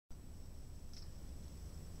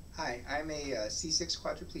Hi, I'm a C6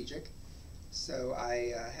 quadriplegic, so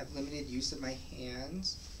I have limited use of my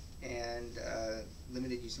hands and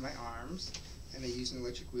limited use of my arms, and I use an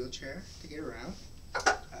electric wheelchair to get around.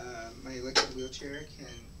 My electric wheelchair can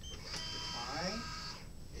recline.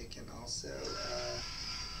 It can also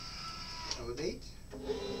elevate. So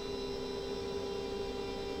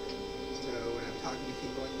when I'm talking to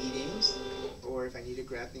people in meetings, or if I need to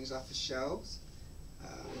grab things off the shelves,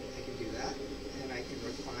 I can do that, and I can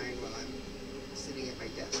recline while I'm sitting at my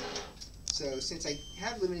desk. So since I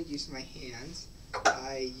have limited use of my hands,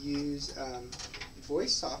 I use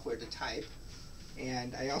voice software to type,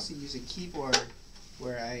 and I also use a keyboard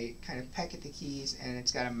where I kind of peck at the keys, and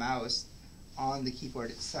it's got a mouse on the keyboard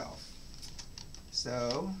itself.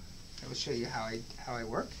 So I will show you how I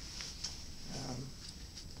work.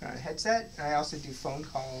 Put on a headset, and I also do phone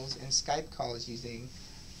calls and Skype calls using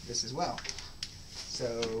this as well.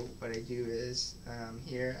 So what I do is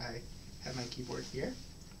here I have my keyboard here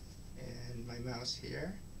and my mouse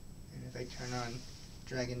here, and if I turn on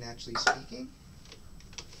Dragon Naturally Speaking,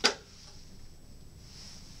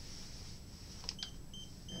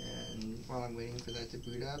 and while I'm waiting for that to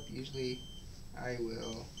boot up, usually I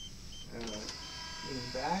will lean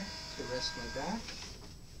back to rest my back,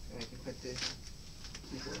 and I can put the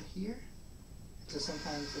keyboard here. So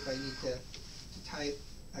sometimes if I need to type,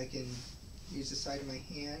 I can use the side of my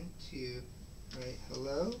hand to write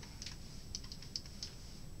hello.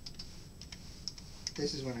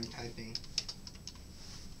 This is when I'm typing.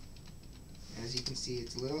 As you can see,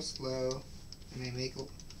 it's a little slow, and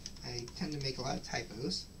I tend to make a lot of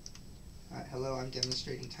typos. Hello, I'm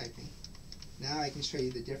demonstrating typing. Now I can show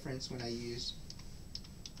you the difference when I use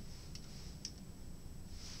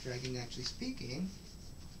Dragon Naturally Speaking.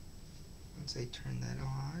 Once I turn that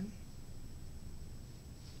on,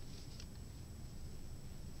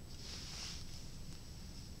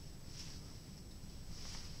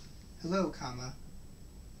 hello, comma,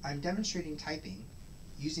 I'm demonstrating typing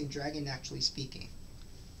using Dragon Naturally Speaking,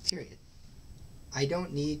 period. I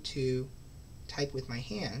don't need to type with my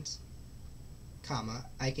hands, comma,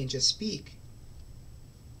 I can just speak,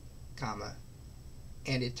 comma,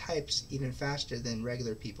 and it types even faster than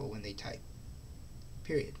regular people when they type,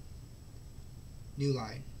 period. New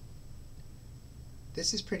line.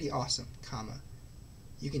 This is pretty awesome, comma.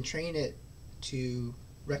 You can train it to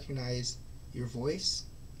recognize your voice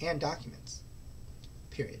and documents,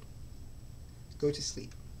 period. Go to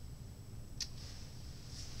sleep.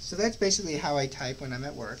 So that's basically how I type when I'm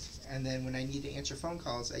at work, and then when I need to answer phone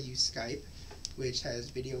calls, I use Skype, which has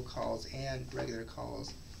video calls and regular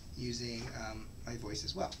calls using my voice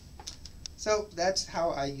as well. So that's how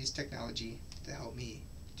I use technology to help me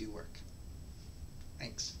do work.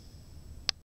 Thanks.